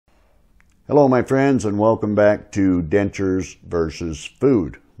Hello my friends, and welcome back to Dentures versus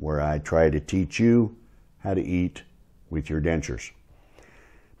Food, where I try to teach you how to eat with your dentures.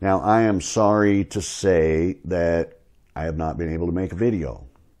 Now I am sorry to say that I have not been able to make a video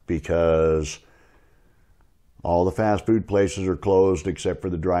because all the fast food places are closed except for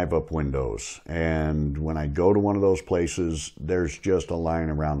the drive-up windows. And when I go to one of those places, there's just a line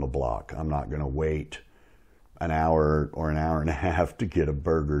around the block. I'm not going to wait an hour or an hour and a half to get a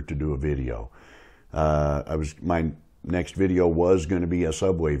burger to do a video. My next video was going to be a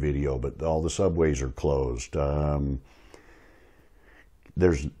Subway video, but all the Subways are closed.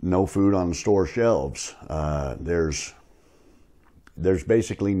 There's no food on the store shelves. There's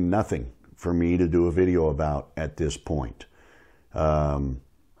basically nothing for me to do a video about at this point. So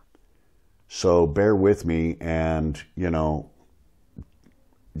bear with me and,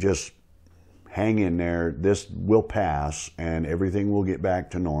 just hang in there. This will pass and everything will get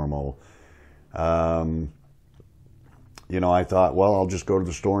back to normal. I thought, well, I'll just go to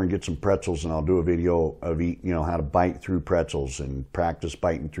the store and get some pretzels and I'll do a video of how to bite through pretzels and practice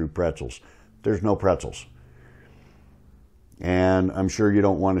biting through pretzels. There's no pretzels. And I'm sure you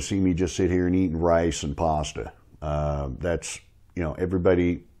don't want to see me just sit here and eating rice and pasta. That's,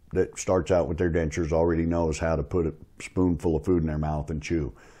 everybody that starts out with their dentures already knows how to put a spoonful of food in their mouth and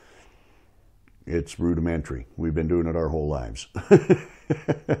chew. It's rudimentary. We've been doing it our whole lives.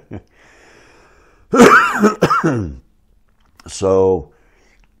 So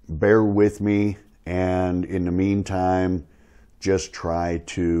bear with me, and in the meantime, just try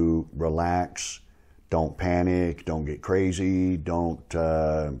to relax. Don't panic. Don't get crazy. Don't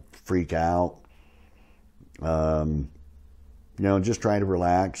freak out. Just try to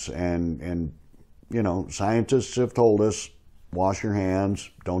relax. And scientists have told us, wash your hands.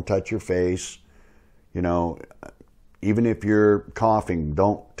 Don't touch your face. Even if you're coughing,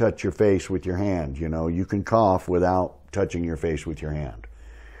 don't touch your face with your hand. You can cough without touching your face with your hand.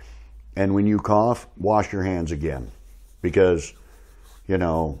 And when you cough, wash your hands again, because,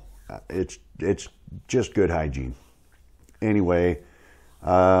 it's just good hygiene. Anyway,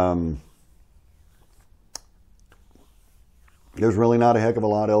 there's really not a heck of a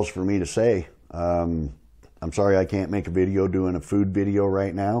lot else for me to say. I'm sorry I can't make a video doing a food video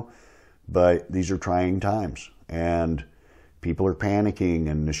right now, but these are trying times, and people are panicking,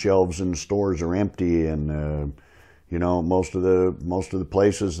 and the shelves in the stores are empty, and most of the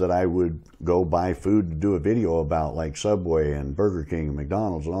places that I would go buy food to do a video about, like Subway and Burger King and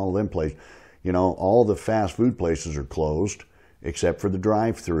McDonald's and all of them places, all the fast food places are closed except for the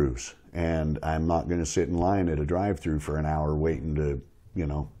drive-thrus. And I'm not going to sit in line at a drive-thru for an hour waiting to,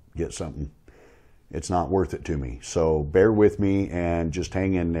 get something. It's not worth it to me. So bear with me and just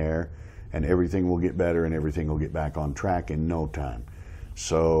hang in there, and everything will get better and everything will get back on track in no time.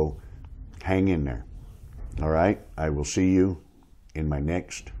 So hang in there. All right, I will see you in my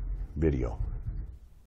next video.